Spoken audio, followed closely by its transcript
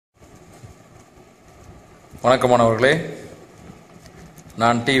வணக்கம் மாணவர்களே,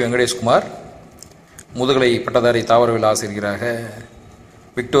 நான் டி வெங்கடேஷ்குமார், முதுகலை பட்டதாரி தாவரவியல் ஆசிரியராக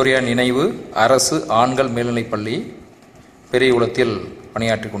விக்டோரியா நினைவு அரசு ஆண்கள் மேல்நிலைப்பள்ளி பெரியகுளத்தில்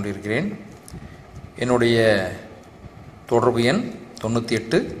பணியாற்றி கொண்டிருக்கிறேன். என்னுடைய தொடர்பு எண்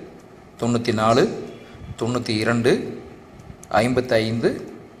 98 94 92 55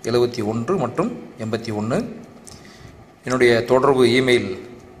 71 மற்றும் 81. என்னுடைய தொடர்பு இமெயில்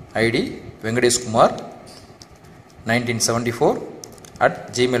ஐடி வெங்கடேஷ்குமார்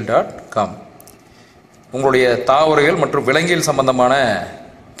 1974@gmail.com. உங்களுடைய தாவரவியல் மற்றும் விலங்கியல் சம்பந்தமான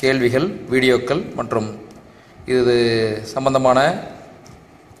கேள்விகள், வீடியோக்கள் மற்றும் இது சம்பந்தமான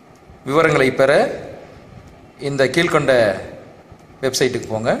விவரங்களை பெற இந்த கீழ்கண்ட வெப்சைட்டுக்கு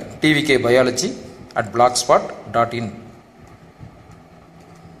போங்க. tvkbiology@blogspot.in.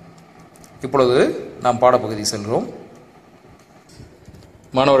 இப்பொழுது நாம் பாடப்பகுதி செல்கிறோம்.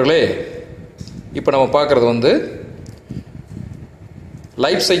 மாணவர்களே, இப்போ நம்ம பார்க்குறது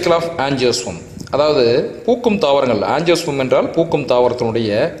லைஃப் சைக்கிள் ஆஃப் ஆஞ்சியோஸ்பம், அதாவது பூக்கும் தாவரங்கள். ஆஞ்சியோஸ்பம் என்றால் பூக்கும் தாவரத்தினுடைய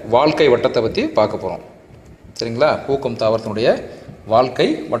வாழ்க்கை வட்டத்தை பற்றி பார்க்க போகிறோம். சரிங்களா? பூக்கும் தாவரத்தினுடைய வாழ்க்கை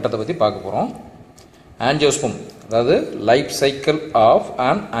வட்டத்தை பற்றி பார்க்க போகிறோம். ஆஞ்சியோஸ்பம் அதாவது life cycle of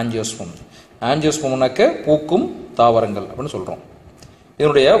an angiosperm. ஆஞ்சியோஸ்பம்னாக்க பூக்கும் தாவரங்கள் அப்படின்னு சொல்கிறோம்.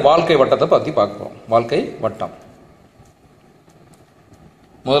 இதனுடைய வாழ்க்கை வட்டத்தை பற்றி பார்க்க போகிறோம். வாழ்க்கை வட்டம்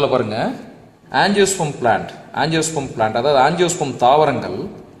முதல்ல பாருங்க. Angiosperm plant. ஆஞ்சியோஸ்பம் பிளான்ட் அதாவது ஆஞ்சியோஸ்பம் தாவரங்கள்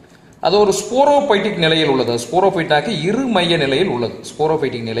அது ஒரு ஸ்போரோபைட்டிக் நிலையில் உள்ளது. ஸ்போரோபைட்டாக இருமைய நிலையில் உள்ளது.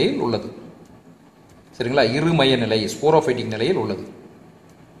 ஸ்போரோபைட்டிக் நிலையில் உள்ளது. சரிங்களா? இருமைய நிலை, ஸ்போரோபைட்டிக் நிலையில் உள்ளது.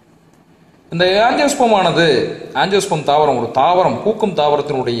 இந்த ஆஞ்சியோஸ்பம் ஆனது, ஆஞ்சியோஸ்பம் தாவரம் ஒரு தாவரம், பூக்கும்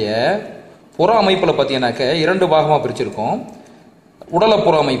தாவரத்தினுடைய புற அமைப்பில் பார்த்தீங்கன்னாக்க 2 பாகமாக பிரிச்சிருக்கோம். உடல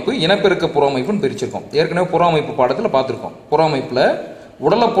புற அமைப்பு, இனப்பெருக்க புற அமைப்புன்னு பிரிச்சிருக்கோம். ஏற்கனவே புற அமைப்பு பாடத்தில் பார்த்துருக்கோம். புற அமைப்பில்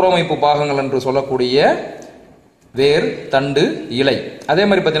உடல புறமைப்பு பாகங்கள் என்று சொல்லக்கூடிய வேர், தண்டு, இலை. அதே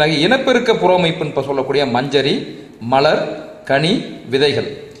மாதிரி பார்த்தீங்கன்னா இனப்பெருக்க புறமைப்புன்னு சொல்லக்கூடிய மஞ்சரி, மலர், கனி, விதைகள்.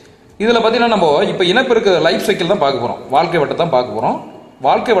 இதில் பார்த்தீங்கன்னா நம்ம இப்போ இனப்பெருக்க லைஃப் சைக்கிள் தான் பார்க்க போகிறோம். வாழ்க்கை வட்டத்தை தான் பார்க்க போகிறோம்.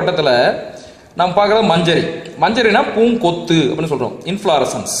 வாழ்க்கை வட்டத்தில் நம்ம பார்க்குறது மஞ்சரி. மஞ்சரினா பூங்கொத்து அப்படின்னு சொல்கிறோம்.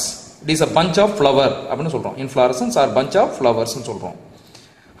 Inflorescence. It is a bunch of flower அப்படின்னு சொல்கிறோம். இன்ஃப்ளாரசன்ஸ் ஆர் பஞ்ச் ஆஃப் ஃப்ளவர்ஸ்ன்னு சொல்கிறோம்.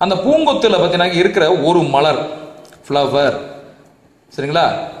 அந்த பூங்கொத்தில் பார்த்தீங்கன்னா இருக்கிற ஒரு மலர், ஃப்ளவர். சரிங்களா?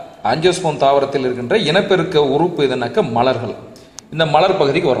 ஆஞ்சியோஸ்பம் தாவரத்தில் இருக்கின்ற இனப்பெருக்க உறுப்பு எதுனாக்க மலர்கள். இந்த மலர்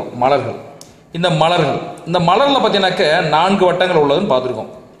பகுதிக்கு வரும். மலர்கள். இந்த மலரில் பார்த்தீங்கன்னாக்க 4 வட்டங்கள் உள்ளதுன்னு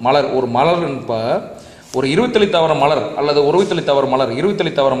பார்த்துருக்கோம். மலர், ஒரு மலர் ஒரு இருவித்தளி தாவர மலர் அல்லது ஒருவித்தளி தாவர மலர்.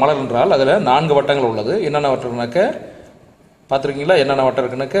 இருவித்தளி தாவர மலர் என்றால் அதில் 4 வட்டங்கள் உள்ளது. என்னென்ன வட்டம்னாக்க பார்த்துருக்கீங்களா? என்னென்ன வட்டம்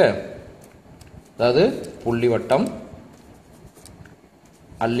இருக்குன்னாக்க, அதாவது புள்ளி வட்டம்,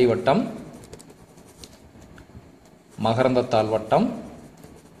 அல்லி வட்டம், மகரந்தத்தாள் வட்டம்,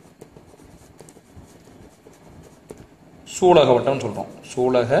 சூலக வட்டம் சொல்றோம்.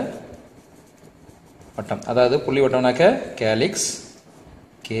 சூலக வட்டம் அதாவது புள்ளி வட்டம்னாக்க கேலிக்ஸ்,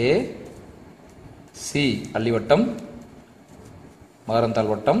 கே, சி அல்லி வட்டம்,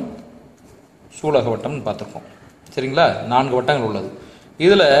 மகரந்தாள் வட்டம், சூலக வட்டம் பார்த்துருக்கோம். சரிங்களா? 4 வட்டங்கள் உள்ளது.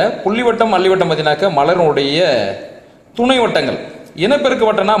 இதுல புள்ளி வட்டம், அல்லி வட்டம் பார்த்தீங்கன்னாக்க மலருடைய துணை வட்டங்கள். இனப்பெருக்க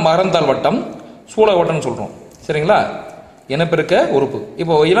வட்டம்னா மகரந்தாள் வட்டம், சூலக வட்டம்னு சொல்றோம். சரிங்களா? இனப்பெருக்க உறுப்பு.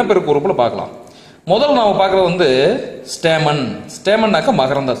 இப்போ இனப்பெருக்க உறுப்புல பார்க்கலாம். முதல்ல நாம பார்க்கறது ஸ்டேமன். ஸ்டேமன்னாக்க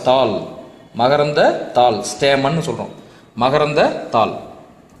மகரந்த தாள். மகரந்த தாள் ஸ்டேமன் சொல்றோம். மகரந்த தாள்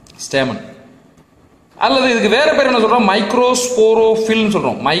ஸ்டேமன். அல்லது இதுக்கு வேற பேர் என்ன சொல்றோம்? மைக்ரோஸ்போரோஃபில்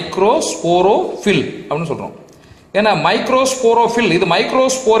சொல்றோம். மைக்ரோஸ்போரோஃபில் அப்படின்னு சொல்றோம். ஏன்னா மைக்ரோஸ்போரோஃபில் இது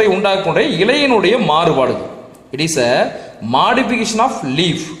மைக்ரோஸ்போரை உண்டாக்கக்கூடிய இலையினுடைய மாறுபாடு. It is a modification of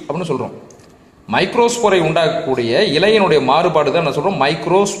leaf அப்படின்னு சொல்றோம். மைக்ரோஸ்போரை உண்டாக்கக்கூடிய இலையினுடைய மாறுபாடு தான் என்ன சொல்றோம்?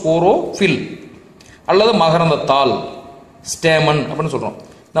 மைக்ரோஸ்போரோஃபில் அல்லது மகரந்த தாள், ஸ்டேமன் அப்படின்னு சொல்றோம்.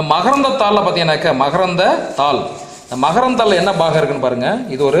 இந்த மகரந்த தாள்ல பார்த்தீங்கன்னாக்க மகரந்த தாள். இந்த மகரந்த தாள்ல என்ன பாகம் இருக்குன்னு பாருங்க.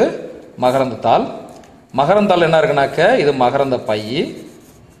 இது ஒரு மகரந்த தாள். மகரந்த தாள் என்ன இருக்குனாக்க இது மகரந்த பை.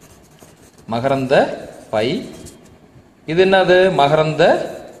 மகரந்த பை. இது என்னது? மகரந்த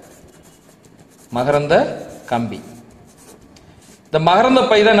கம்பி. இந்த மகரந்த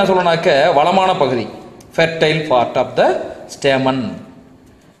பை தான் என்ன சொல்லணும்னாக்க வளமான பகுதி, fertile part of the stamen.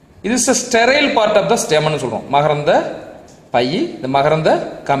 இது is sterile part of the stamen சொல்றோம். மகரந்த பை, இந்த மகரந்த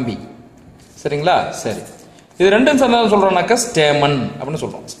கம்பி. சரிங்களா? சரி. இது ரெண்டும் சேர்ந்து சொல்றோம்னாக்க ஸ்டேமன் அப்படின்னு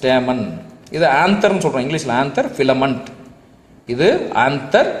சொல்றோம். ஸ்டேமன். இது ஆந்தர்னு சொல்றோம். இங்கிலீஷ்ல ஆந்தர், ஃபிலமெண்ட். இது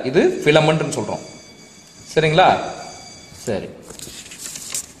ஆந்தர், இது ஃபிலமெண்ட்னு சொல்றோம். சரிங்களா? சரி.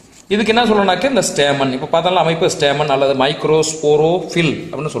 இதுக்கு என்ன சொல்லணும்னாக்க இந்த ஸ்டேமன். இப்போ பார்த்தாலும் அமைப்பு ஸ்டேமன் அல்லது மைக்ரோஸ்போரோஃபில்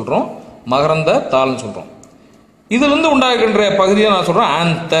அப்படின்னு சொல்றோம். மகரந்த தாள்னு சொல்றோம். இதிலிருந்து உண்டாகின்ற பகுதியை நான் சொல்றேன்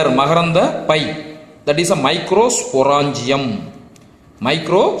ஆந்தர், மகரந்த by. that is a microsporangium.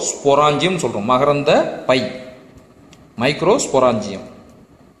 Microsporangium சொல்றோம், மகரந்த பை, மைக்ரோஸ்பொராஞ்சியம்.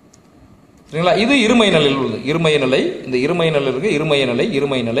 சரிங்களா? இது இருமை நிலையில் உள்ளது. இருமை நிலை, இந்த இருமை நிலை இருக்கு, இருமை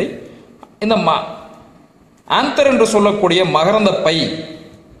நிலை. இந்த ஆந்தர் என்று சொல்லக்கூடிய மகரந்த பை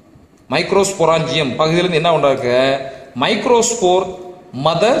மைக்ரோஸ்பொராஞ்சியம் பகுதியிலிருந்து என்ன உண்டாக்கு? மைக்ரோஸ்போர்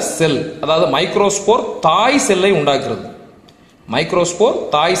மதர் செல், அதாவது மைக்ரோஸ்போர் தாய் செல்லை உண்டாக்குறது. மைக்ரோஸ்போர்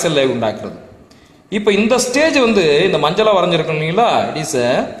தாய் செல்லை உண்டாக்குறது. இப்போ இந்த ஸ்டேஜ் வந்து இந்த மஞ்சளா வரைஞ்சிருக்கோம் இல்லைங்களா? இட் இஸ்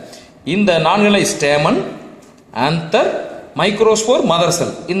இந்த நான்குநிலை ஸ்டேமன், ஆந்தர், மைக்ரோஸ்போர், மதர்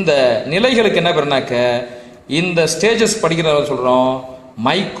செல். இந்த நிலைகளுக்கு என்ன பேருனாக்க இந்த ஸ்டேஜஸ் படிக்கிறத சொல்றோம்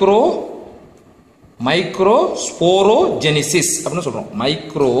மைக்ரோஸ்போரோஜெனிசிஸ் அப்படின்னு சொல்றோம்.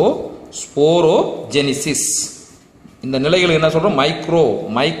 மைக்ரோஸ்போரோஜெனிசிஸ். இந்த நிலைகளுக்கு என்ன சொல்றோம்?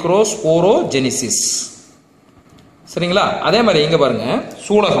 மைக்ரோஸ்போரோஜெனிசிஸ். சரிங்களா? அதே மாதிரி இங்க பாருங்க,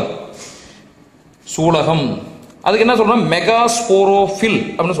 சூலகம் அதுக்கு என்ன சொல்றோம்? மெகாஸ்போரோஃபில்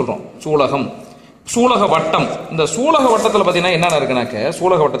அப்படின்னு சொல்றோம். சூலக வட்டம். இந்த சூலக வட்டத்தில் பார்த்தீங்கன்னா என்ன இருக்குனாக்க,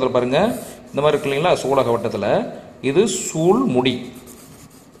 சூலக வட்டத்தில் பாருங்க இந்த மாதிரி இருக்கு இல்லைங்களா? சூலக வட்டத்தில் இது சூழ்முடி,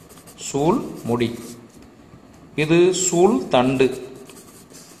 இது சூழ் தண்டு,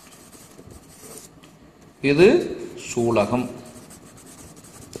 இது சூலகம்.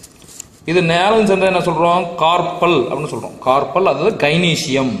 இது நேரம் சென்ற என்ன சொல்றோம்? கார்பல் அப்படின்னு சொல்றோம். கார்பல் அதாவது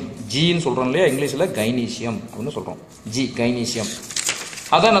கைனீசியம், ஜின்னு சொல்றோம் இல்லையா இங்கிலீஷ்ல? கைனீசியம் அப்படின்னு சொல்றோம். G gynoecium.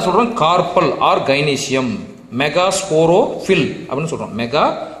 அதான் என்ன சொல்றோம்? Carpal R gynoecium. மெகாஸ்போரோஃபில் அப்படின்னு சொல்றோம்.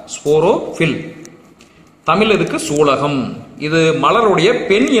 மெகாஸ்போரோஃபில். தமிழ் இதுக்கு சூலகம். இது மலருடைய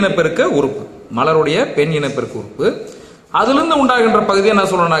பெண் இனப்பெருக்க உறுப்பு. அதிலிருந்து உண்டாகின்ற பகுதி என்ன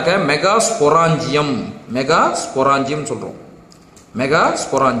சொல்றோம்னாக்க மெகாஸ்பொராஞ்சியம் சொல்றோம்.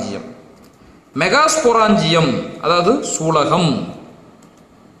 மெகாஸ்பொராஞ்சியம் அதாவது சூலகம்.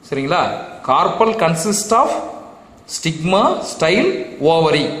 சரிங்களா? Carpal consist of stigma, style,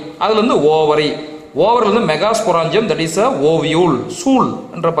 ovary. அதுல இருந்து ஓவரிலிருந்து மெகாஸ்பொராஞ்சியம், தட் இஸ் ஓவியூல், சூல்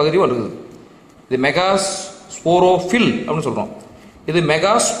என்ற பகுதி வருது. இது மெகாஸ்போரோஃபில் அப்படின்னு சொல்றோம். இது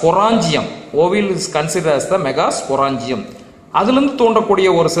megasporangium. Ovule is considered as the megasporangium. அதிலிருந்து தோன்றக்கூடிய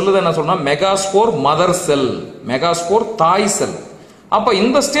ஒரு செல் என்ன சொல்லணும்? மெகாஸ்போர் மதர் செல், மெகாஸ்போர் தாய் செல். அப்ப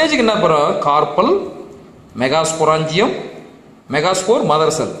இந்த ஸ்டேஜுக்கு என்ன பண்ணுறோம்? கார்பல், மெகாஸ்பொராஞ்சியம், மெகாஸ்போர்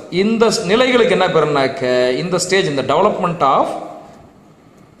மதர் செல். இந்த நிலைகளுக்கு என்ன பேருனாக்க இந்த ஸ்டேஜ், இந்த development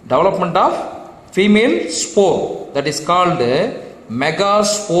of female spore, that is called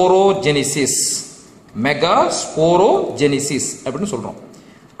megasporogenesis அப்படின்னு சொல்றோம்.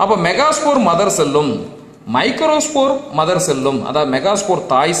 அப்ப மெகாஸ்போர் மதர் செல்லும் மைக்ரோஸ்போர் மதர் செல்லும், அதாவது மெகாஸ்போர்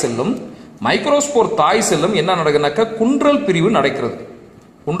தாய் செல்லும் மைக்ரோஸ்போர் தாய் செல்லும் என்ன நடக்குதுனாக்க குன்றல் பிரிவு நடக்கிறது.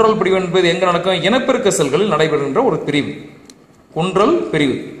 குன்றல் பிரிவு என்பது எங்க நடக்கும்? இனப்பெருக்க செல்களில் நடைபெறுகின்ற ஒரு பிரிவு. குன்றல்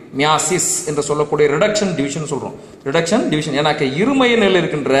பிரிவு, மியாசிஸ் என்று சொல்லக்கூடிய ரிடக்ஷன் டிவிஷன் சொல்றோம். ரிடக்ஷன் டிவிஷன் ஏன்னாக்க இருமைய நிலையில்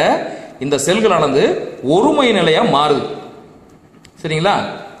இருக்கின்ற இந்த செல்களானது ஒருமை நிலையா மாறுது. சரிங்களா?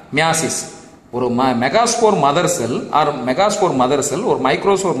 மியாசிஸ். ஒரு மெகாஸ்போர் மதர் செல் ஒரு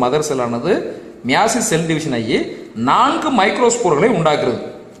மைக்ரோஸ்போர் மதர் செல் ஆனது மியாசிஸ் செல் டிவிஷன் ஆகி 4 மைக்ரோஸ்போர்களை உண்டாக்குறது.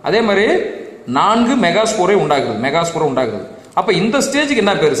 அதே மாதிரி 4 மெகாஸ்போரை உண்டாக்குறது. அப்ப இந்த ஸ்டேஜுக்கு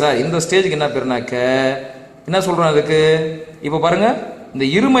என்ன பேரு சார்? இந்த ஸ்டேஜுக்கு என்ன பேருனாக்க என்ன சொல்றோம் அதுக்கு? இப்ப பாருங்க, இந்த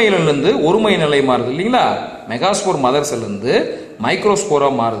இருமையிலிருந்து ஒருமை நிலை மாறுது இல்லைங்களா? மெகாஸ்போர் மதர் செல் இருந்து மைக்ரோஸ்போரா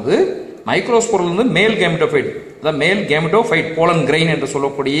மாறுது. மைக்ரோஸ்போர்ல இருந்து மேல் கேமெட்டோஃபைட், அதாவது மேல் கேமெட்டோஃபைட் போலன் கிரெயின் என்று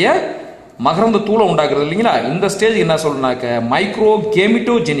சொல்லக்கூடிய மகரந்த தூளை உண்டாக்குறது இல்லைங்களா? இந்த ஸ்டேஜ் என்ன சொல்றனாக்க மைக்ரோ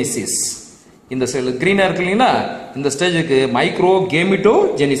கேமிட்டோஜெனிசிஸ். இந்த செல் கிரீனா இருக்கு இல்லைங்களா? இந்த ஸ்டேஜுக்கு மைக்ரோ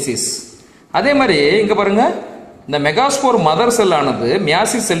கேமிட்டோஜெனிசிஸ். அதே மாதிரி இங்க பாருங்க, இந்த மெகாஸ்போர் மதர் செல் ஆனது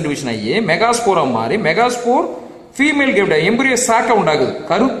மியாசிஸ் செல் டிவிஷன் ஆகி மெகாஸ்போரா மாறி மெகாஸ்போர் ஃபீமேல் கேமெட்டோ எம்பிரியோ சாக்கை உண்டாகுது,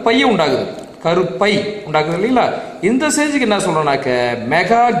 கருப்பையை உண்டாகுது இல்லைங்களா? இந்த ஸ்டேஜுக்கு என்ன சொல்றோம்னாக்க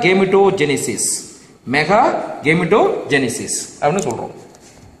மெகா கேமிட்டோஜெனிசிஸ் அப்படின்னு சொல்றோம்.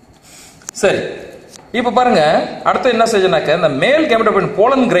 சரி, இப்ப பாருங்க அடுத்து என்ன ஸ்டேஜ்னாக்க இந்த மேல் கேமெட்டோஃபைட்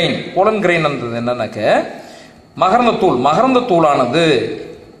போலன் கிரெயின் என்னன்னாக்க மகரந்த தூளானது,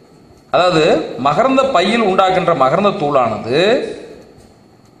 அதாவது மகரந்த பையில் உண்டாகின்ற மகரந்த தூளானது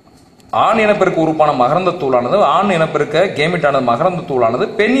ஆண் இனப்பெருக்க உறுப்பான மகரந்த தூளானது, ஆண் இனப்பெருக்க கேமிட்டானது மகரந்த தூளானது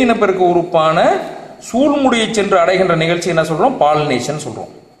பெண் இனப்பெருக்க உறுப்பான சூழ்முடியை சென்று அடைகின்ற நிகழ்ச்சி என்ன சொல்றோம்? பாலினேஷன்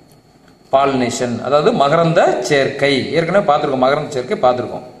சொல்றோம். பாலினேஷன் அதாவது மகரந்த சேர்க்கை. ஏற்கனவே பார்த்திருக்கோம், மகரந்த சேர்க்கை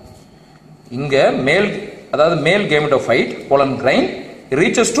பார்த்திருக்கோம். இங்க மேல் gametophyte pollen grain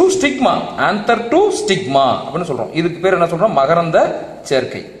reaches to stigma, anther to stigma அப்படின்னு சொல்றோம். இதுக்கு பேர் என்ன சொல்றோம்? மகரந்த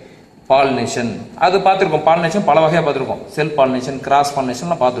சேர்க்கை, பாலினேஷன். அது பார்த்திருக்கோம். பாலினேஷன் பல வகையா பார்த்திருக்கோம். செல் பாலினேஷன், கிராஸ்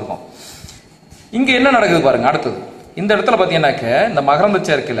பாலினேஷன் பார்த்திருக்கோம். இங்க என்ன நடக்குது பாருங்க. அடுத்தது இந்த இடத்துல பாத்தீங்கன்னாக்க இந்த மகரந்த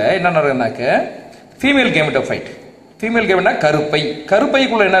சேர்க்கையில என்ன நடக்குதுனாக்க ஃபீமேல் கேமெட்டோஃபைட். ஃபீமேல் கேமெட்னா கருப்பை.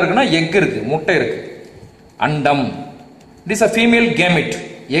 கருப்பைக்குள்ள என்ன இருக்குன்னா எக் இருக்கு, முட்டை இருக்கு, அண்டம். It is a female gamete.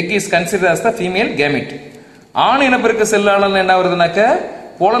 egg is considered as the female gamete. ஆண் இனப்பெருக்க செல்லாளன் என்ன வருதுனாக்க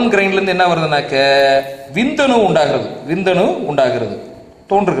போலன் கிரைன்ல இருந்து என்ன வருதுனாக்க விந்தணு உண்டாகிறது, விந்தணு உண்டாகிறது,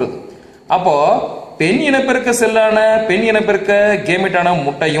 தோன்றுகிறது. அப்போ பெண் இனப்பெருக்க செல்லான பெண் இனப்பெருக்க கேமெட்டான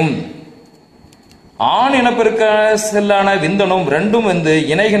முட்டையும் ஆண் இனப்பெருக்க செல்லான விந்தணும் ரெண்டும் வந்து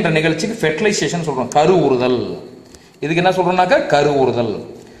இணைகின்ற நிகழ்ச்சிக்கு ஃபெர்டிலைசேஷன் சொல்றோம், கரு ஊறுதல். இதுக்கு என்ன சொல்றோம்னாக்க கரு ஊறுதல்.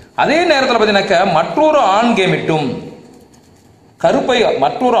 அதே நேரத்தில் பார்த்தீங்கன்னாக்க மற்றொரு ஆண் கேமெட்டும்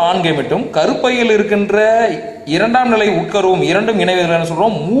மற்றொரு ஆண் கேமெட்டும் கருப்பையில் இருக்கின்ற இரண்டாம் நிலை உட்கருவும் இரண்டும் இணைவதல்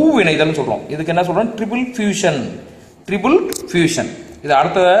சொல்றோம், மூவ் இணைதல் சொல்றோம். இதுக்கு என்ன சொல்றோம், ட்ரிபிள் ஃபியூஷன். ட்ரிபிள் ஃபியூஷன் இது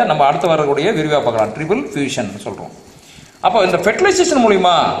நம்ம அடுத்து வரக்கூடிய விரிவா பார்க்கலாம். ட்ரிபிள் ஃபியூஷன் சொல்றோம். அப்போ இந்த ஃபெர்டிலைசேஷன்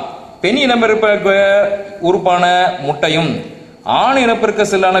மூலமா பெண் இனப்பெருக்க உறுப்பான முட்டையும் ஆண் இனப்பெருக்க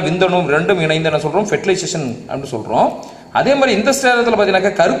செல்லான விந்தணும் ரெண்டும் இணைந்து என்ன சொல்றோம், ஃபெர்டிலைசேஷன் அப்படின்னு சொல்றோம். அதே மாதிரி இந்த ஸ்டேஜத்தில்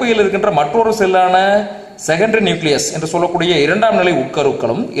பார்த்தீங்கன்னா கருப்பையில் இருக்கின்ற மற்றொரு செல்லான செகண்டரி நியூக்ளியஸ் என்று சொல்லக்கூடிய இரண்டாம் நிலை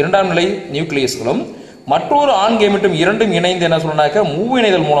உட்கருக்களும் இரண்டாம் நிலை நியூக்ளியஸ்களும் மற்றொரு ஆண் கேமெட்டும் இரண்டும் இணைந்து என்ன சொல்லனாக்க மூவு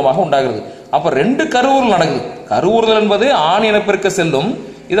இணைதல் மூலமாக உண்டாகிறது. அப்ப ரெண்டு கருவுறுதல் நடக்குது. கருவுறுதல் என்பது ஆண் இனப்பெருக்க செல்லும்,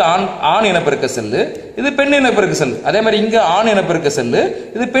 இது ஆண் இனப்பெருக்க செல்லு, இது பெண் இனப்பெருக்க செல். அதே மாதிரி இங்க ஆண் இனப்பெருக்க செல்லு,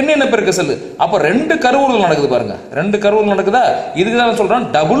 இது பெண் இனப்பெருக்க செல்லு. அப்ப ரெண்டு கருவுறுதல் நடக்குது பாருங்க, ரெண்டு கருவுறுதல் நடக்குதா. இதுக்கு தான் சொல்றோம்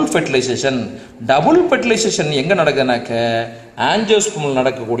டபுள் ஃபெர்டிலைசேஷன். டபுள் ஃபெர்டிலைசேஷன் எங்க நடக்குதுனாக்க ஆஞ்சியோஸ்பர்ம்ல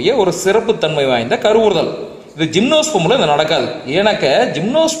நடக்கக்கூடிய ஒரு சிறப்பு தன்மை வாய்ந்த கருவுறுதல். இது ஜிம்னோஸ்பர்ம்ல இது நடக்காது. ஏன்னாக்க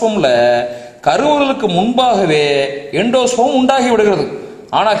ஜிம்னோஸ்பர்ம்ல கருவுறுதலுக்கு முன்பாகவே எண்டோஸ்பர்ம் உண்டாகி விடுகிறது.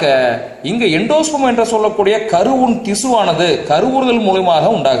 ஆனாக்க இங்க எண்டோஸ்பர்ம் என்று சொல்லக்கூடிய கருவுன் திசுவானது கருவுறுதல்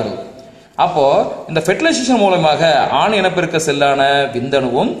மூலமாக உண்டாகிறது. அப்போ இந்த ஃபெர்டிலைசேஷன் மூலமாக ஆண் இனப்பெருக்க செல்லான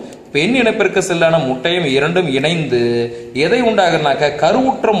விந்தணுவும் பெண் இனப்பெருக்க செல்லான முட்டையும் இரண்டும் இணைந்து எதை உண்டாகுனாக்க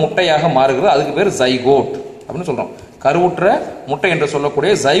கருவுற்ற முட்டையாக மாறுகிறது. அதுக்கு பேர் ஜைகோட் அப்படின்னு சொல்றோம். கருவுற்ற முட்டை என்று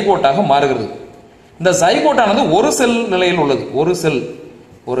சொல்லக்கூடிய ஜைகோட்டாக மாறுகிறது. இந்த ஜைகோட்டானது ஒரு செல் நிலையில் உள்ளது. ஒரு செல்,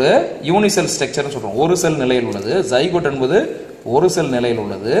 ஒரு யூனிசெல் ஸ்ட்ரக்சர் சொல்றோம். ஒரு செல் நிலையில் உள்ளது. ஜைகோட் என்பது ஒரு செல் நிலையில்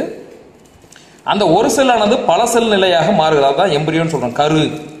உள்ளது. அந்த ஒரு செல்லானது பல செல் நிலையாக மாறுகிறது. அதான் எம்பிரியோன்னு சொல்றோம், கரு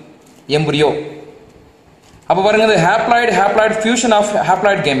எம்பிரியோ. அப்ப பாருங்க, இந்த haploid fusion of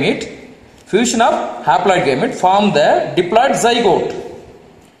haploid gamete, fusion of haploid gamete form the diploid zygote.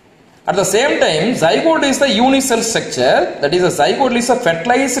 At the same time, zygote is the unicell structure. That is, a zygote is a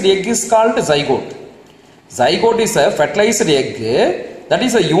fertilized egg is called zygote. Zygote is a fertilized egg. That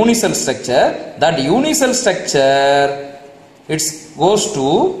is a unicell structure. That unicell structure it goes to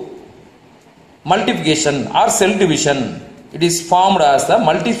multiplication or cell division. It is formed as the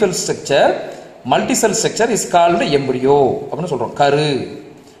multicell structure. Multicell structure is called embryo அப்படின்னு சொல்றோம், கரு.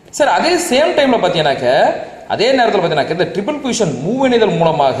 சரி, அதே same டைம்ல பாத்தீங்கன்னாக்க அதே நேரத்தில் பாத்தீங்கன்னாக்க இந்த ட்ரிபிள் ஃபியூஷன் மூவ் இணைதல்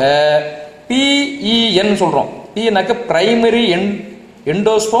மூலமாக PEN சொல்றோம். PEன்னாக்க primary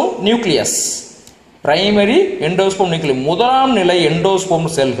endosperm nucleus. Primary endosperm nucleus, முதலாம் நிலை எண்டோஸ்பர்ம்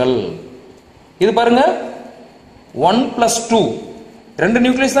செல்கள். இது பாருங்க 1+2 ரெண்டு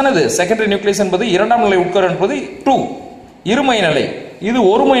நியூக்ளியஸ் தானே. இது செகண்டரி நியூக்ளியஸ் என்பது இரண்டாம் நிலை உட்கரு என்பது 2 இருமை நிலை, இது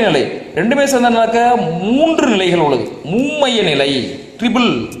ஒருமை நிலை. ரெண்டுமே சேர்ந்தாக்க மூன்று நிலைகள் உள்ளது. மும்மைய நிலை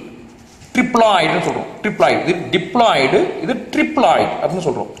ட்ரிப்ளாய்டு சொல்றோம். ட்ரிப்ளாய்டு, இது டிப்ளாய்டு, இது ட்ரிப்ளாய்டு அப்படின்னு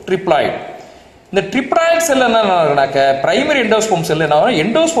சொல்றோம். ட்ரிப்ளாய்டு. இந்த ட்ரிப்ளாய்டு செல் என்னன்னாக்க பிரைமரி எண்டோஸ்பர்ம் செல் என்ன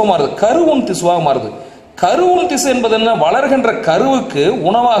எண்டோஸ்பர்ம் மாறுது, கருவுன் திசுவாக மாறுது. கருவுன் திசு என்பது என்ன, வளர்கின்ற கருவுக்கு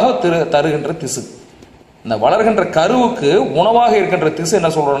உணவாக தருகின்ற திசு. இந்த வளர்கின்ற கருவுக்கு உணவாக இருக்கின்ற திசு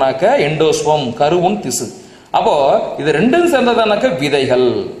என்ன சொல்றோம்னாக்க எண்டோஸ்பர்ம், கருவுன் திசு. அப்போ இது ரெண்டும் சேர்ந்ததானாக்க விதைகள்,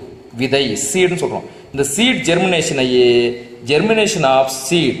 விதை சீட்னு சொல்றோம். இந்த seat germination of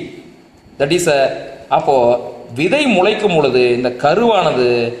seat, that is அப்போ விதை முளைக்கும் பொழுது இந்த கருவானது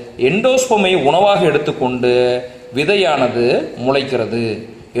எண்டோஸ்பர்மை உணவாக எடுத்துக்கொண்டு விதையானது முளைக்கிறது.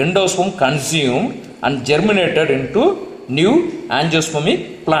 Endosperm consume and germinated into new ஆஞ்சியோஸ்பர்மிக்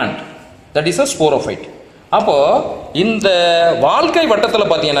plant, that is a sporophyte. அப்போ இந்த வாழ்க்கை வட்டத்தில்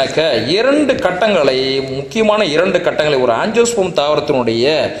பார்த்தீங்கன்னாக்க இரண்டு கட்டங்களை, முக்கியமான இரண்டு கட்டங்களை ஒரு ஆஞ்சியோஸ்பர்ம் தாவரத்தினுடைய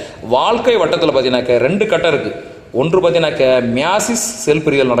வாழ்க்கை வட்டத்தில் பார்த்தீங்கன்னாக்க ரெண்டு கட்டம் இருக்கு. ஒன்று பார்த்தீங்கன்னாக்க மியாசிஸ் செல்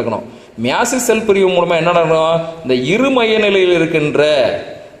பிரிதல் நடக்கணும். மியாசிஸ் செல் பிரிவு மூலமா என்ன நடக்கணும், இந்த இருமைய நிலையில் இருக்கின்ற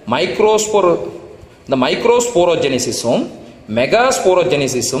இந்த மைக்ரோஸ்போரோஜெனிசிஸும்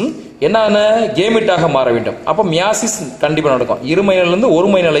மெகாஸ்போரோஜெனிசிஸும் என்னென்ன கேமிட்டாக மாற வேண்டும். அப்போ மியாசிஸ் கண்டிப்பாக நடக்கும், இருமையிலிருந்து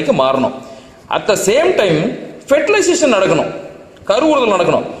ஒருமை நிலைக்கு மாறணும். At the same time fertilisation நடக்கணும், கருவுறுதல்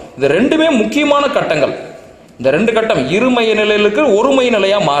நடக்கணும். இது ரெண்டுமே முக்கியமான கட்டங்கள். இந்த ரெண்டு கட்டம் இருமைய நிலையிலுக்கு ஒருமை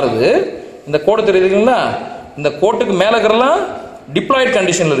நிலையா மாறுது. இந்த கோடு தெரியுதுங்களா, இந்த கோட்டுக்கு மேல இருக்கிறலாம் டிப்ளாய்டு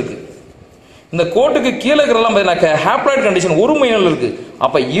கண்டிஷன்ல இருக்கு. இந்த கோட்டுக்கு கீழே இருக்கிறதெல்லாம் பார்த்தீங்கன்னா ஹாப்ளாய்டு கண்டிஷன் ஒருமை நிலை இருக்கு.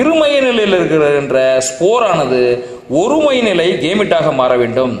 அப்ப இருமைய நிலையில் இருக்கிற ஸ்போரானது ஒருமை நிலை கேமிட்டாக மாற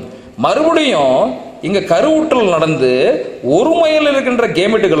வேண்டும். மறுபடியும் இங்க கருவுற்றல் நடந்து ஒருமையில் இருக்கின்ற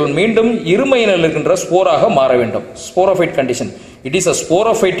கேமெட்டுகள் மீண்டும் இருமையில் இருக்கின்ற ஸ்போராக மாற வேண்டும். Sporophyte condition. It is a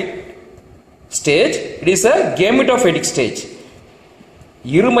sporophytic stage, it is a gametophytic stage.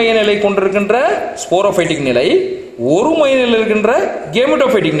 இருமைய நிலை கொண்டிருக்கின்ற ஸ்போரோஃபைட்டிக் நிலை, ஒருமைய நிலையில் இருக்கின்ற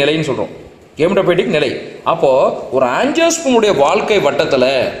கேமெட்டோஃபைட்டிக் நிலைன்னு சொல்றோம். கேமெட்டோஃபைட்டிக் நிலை. அப்போ ஒரு ஆஞ்சியோஸ்போமுடைய வாழ்க்கை வட்டத்துல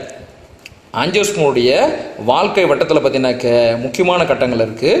பார்த்தீங்கன்னாக்க முக்கியமான கட்டங்கள்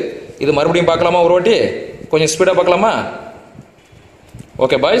இருக்கு. இது மறுபடியும் பார்க்கலாமா ஒரு வாட்டி? கொஞ்சம் ஸ்பீடா பார்க்கலாமா?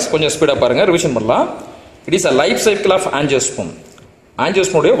 ஓகே பாய்ஸ், கொஞ்சம் ஸ்பீடா பாருங்க, ரிவிஷன் பண்ணலாம். It is a life cycle of angiosperm.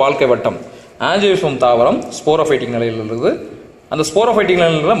 ஆஞ்சியோஸ்போமுடைய வாழ்க்கை வட்டம். ஆஞ்சியோஸ்போம் தாவரம் ஸ்போரோஃபைட்டிக் நிலையில் இருக்குது. அந்த ஸ்போரோஃபைட்டிக்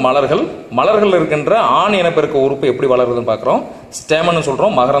நிலையில் இருக்கிற மலர்கள் இருக்கின்ற ஆண் இனப்பெருக்க உறுப்பு எப்படி வளருதுன்னு பார்க்குறோம். ஸ்டேமன்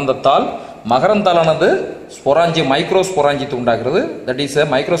சொல்றோம். மகரந்தாலானது ஸ்பொராஞ்சி மைக்ரோஸ்பொராஞ்சித்து உண்டாகிறது. தட் இஸ்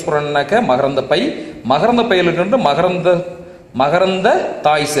மைக்ரோஸ்பொரான்னாக்க மகரந்த பையில் இருக்கின்ற மகரந்த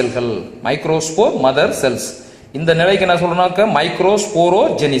தாய் செல்கள், மைக்ரோஸ்போர் மதர் செல்ஸ். இந்த நிலைக்கு என்ன சொல்றோம்னாக்க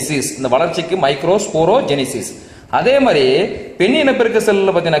மைக்ரோஸ்போரோஜெனிசிஸ். இந்த வளர்ச்சிக்கு மைக்ரோஸ்போரோஜெனிசிஸ். அதே மாதிரி பெண் இனப்பெருக்க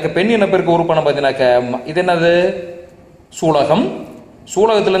செல்ல பார்த்தீங்கன்னாக்க பெண் இனப்பெருக்க உறுப்பான பார்த்தீங்கன்னாக்க இது என்னது? சூலகம்.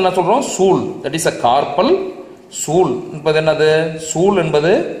 சூலகத்தில் என்ன சொல்றோம்? சூல். That is a carpal. சூல் என்பது என்னது? சூல்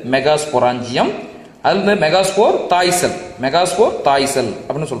என்பது மெகாஸ்பொராஞ்சியம். அதுல மெகாஸ்போர் தாய் செல்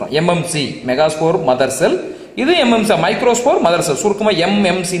அப்படின்னு சொல்றோம். எம்எம்சி மெகாஸ்போர் மதர் செல். இது எம்எம்சி மைக்ரோஸ்போர் மதர் செல், சுருக்கமா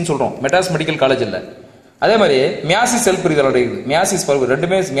எம்எம்சின்னு சொல்றோம். மெட்ராஸ் மெடிக்கல் காலேஜ் இல்ல. அதே மாதிரி மியாசிஸ் செல் பிரிதல் அடையுது. மியாசிஸ் பருவம்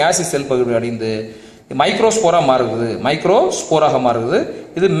ரெண்டுமே மியாசிஸ் செல் பகுதி அடைந்து மைக்ரோஸ்போராக மாறுது.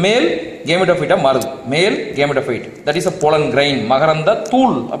 இது மேல் கேமெட்டோஃபைட்டா மாறுது. மேல் gametophyte. That is a pollen grain. மகரந்த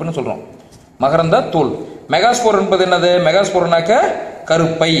தூள் அப்படின்னு சொல்றோம். மகரந்த தூள். மெகாஸ்போர் என்பது என்னது? மெகாஸ்போர்னாக்க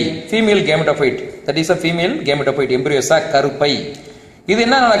கருப்பை. Female gametophyte. That is a female gametophyte embryo sac, கருப்பை. இது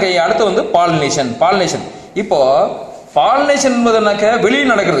என்ன நடக்க? அடுத்து வந்து பாலினேஷன். இப்போ பாலினேஷன் என்பதுனாக்க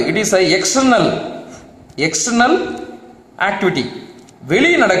வெளியில் நடக்கிறது. It is a external activity.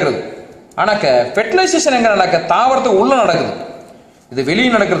 வெளியில் நடக்கிறது. ஆனாக்க ஃபெர்டிலைசேஷன் எங்க நடக்க? தாவரத்துக்கு உள்ள நடக்குது. இது வெளியே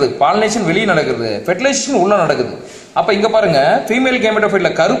நடக்கிறது. பாலினேஷன் வெளியே நடக்கிறது, ஃபெர்டிலைசேஷன் உள்ள நடக்குது. அப்ப இங்க பாருங்க, ஃபீமேல் கேமெட்டோஃபைட்ல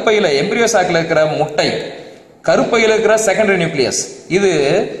கருப்பையில எம்பிரியோ சாக்ல இருக்கிற முட்டை, கருப்பையில் இருக்கிற செகண்டரி நியூக்ளியஸ், இது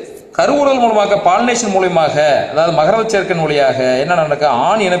கருவுறல் மூலமாக பாலினேஷன் மூலமாக, அதாவது மகரந்த சேர்க்கை வழியாக என்ன நடக்க?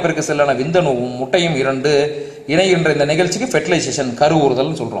 ஆண் இனப்பெருக்க செல்லான விந்தணுவும் முட்டையும் இரண்டு இணைகின்ற இந்த நிகழ்ச்சிக்கு ஃபெர்டிலைசேஷன்,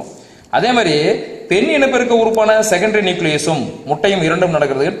 கருவுறுதல் சொல்றோம். அதே மாதிரி பெண் இனப்பெருக்க உறுப்பான செகண்டரி நியூக்ளியஸும் முட்டையும் இரண்டும்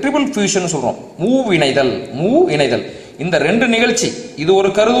நடக்கிறது ட்ரிபிள் ஃபியூஷன் சொல்றோம். மூ இணைதல். இந்த ரெண்டு நிகழ்ச்சி, இது ஒரு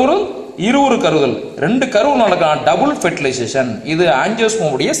கருவுறல், ஒரு கருதல், ரெண்டு கருவு நடக்கலாம், டபுள் ஃபெர்டிலைசேஷன். இது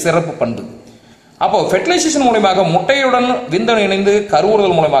ஆஞ்சியோஸ்போமுடைய சிறப்பு பண்பு. அப்போ ஃபெர்டிலைசேஷன் மூலமாக முட்டையுடன் விந்தணு இணைந்து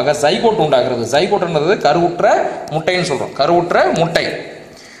கருவுறுதல் மூலமாக ஜைகோட் உண்டாகிறது. ஜைகோட்ன்றது கருவுற்ற முட்டைன்னு சொல்றோம். கருவுற்ற முட்டை.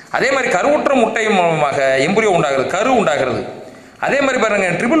 அதே மாதிரி கருவுற்ற முட்டை மூலமாக எம்பிரியோ உண்டாகிறது, கரு உண்டாகிறது. அதே மாதிரி பாருங்க,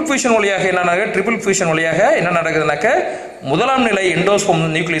 ட்ரிபிள் ஃபியூஷன் வழியாக என்ன நடக்குதுனாக்க முதலாம் நிலை எண்டோஸ்போம்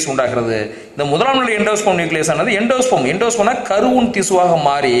நியூக்ளியஸ் உண்டாகிறது. இந்த முதலாம் நிலை எண்டோஸ்போம் நியூக்ளியஸ் ஆனது எண்டோஸ்போம்னா கருவும் திசுவாக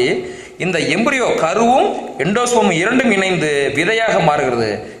மாறி இந்த எம்பிரியோ கருவும் எண்டோஸ்போம் இரண்டும் இணைந்து விதையாக மாறுகிறது.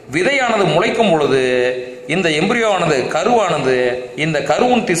 விதையானது முளைக்கும் பொழுது இந்த எம்பிரியோவானது கருவானது இந்த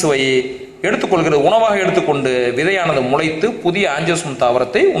கருவின் திசுவை எடுத்துக்கொள்கிறது, உணவாக எடுத்துக்கொண்டு விதையானது முளைத்து புதிய ஆஞ்சியோஸ்போம்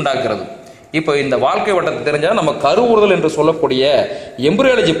தாவரத்தை உண்டாக்குகிறது. இப்போ இந்த வாழ்க்கை வட்டத்தை தெரிஞ்சா நம்ம கருவுறுதல் என்று சொல்லக்கூடிய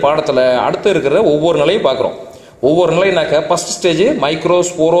எம்பிரியாலஜி பாடத்துல அடுத்து இருக்கிற ஒவ்வொரு நிலையும் பார்க்கிறோம். ஒவ்வொரு நிலைனாக்க ஃபர்ஸ்ட் ஸ்டேஜ்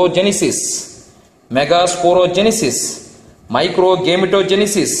மைக்ரோஸ்போரோஜெனிசிஸ், மெகாஸ்போரோஜெனிசிஸ்,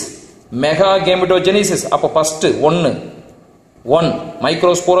 மைக்ரோகேமிட்டோஜெனிசிஸ், மெகாகேமிட்டோஜெனிசிஸ். அப்போ first one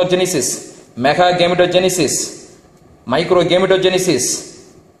microsporogenesis, மெகாகேமிட்டோஜெனிசிஸ், மைக்ரோகேமிட்டோஜெனிசிஸ்,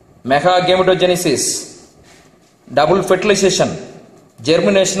 மெகாகேமிட்டோஜெனிசிஸ், double fertilisation,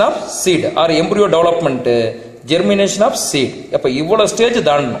 germination of seat R embryo development, germination of seat. அப்போ இவ்வளோ ஸ்டேஜ்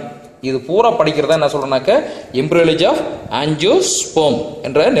தாண்டணும். இது பூரா படிக்கிறதா என்ன சொல்றேன்னாக்க எம்பிரியாலஜி ஆஃப் ஆஞ்சியோஸ்போம்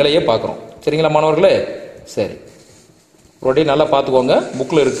என்ற நிலையை பார்க்குறோம். சரிங்களா மாணவர்களே? சரி, ஒரு நல்லா பார்த்துக்கோங்க.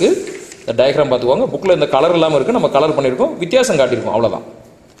 புக்கில் இருக்கு, இந்த டயக்ராம் பார்த்துக்கோங்க. புக்கில் இந்த கலர் இல்லாமல் இருக்கு, நம்ம கலர் பண்ணியிருக்கோம், வித்தியாசம் காட்டியிருக்கோம், அவ்வளோதான்.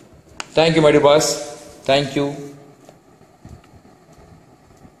 Thank you my dear pass. Thank you.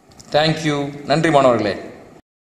 நன்றி மாணவர்களே.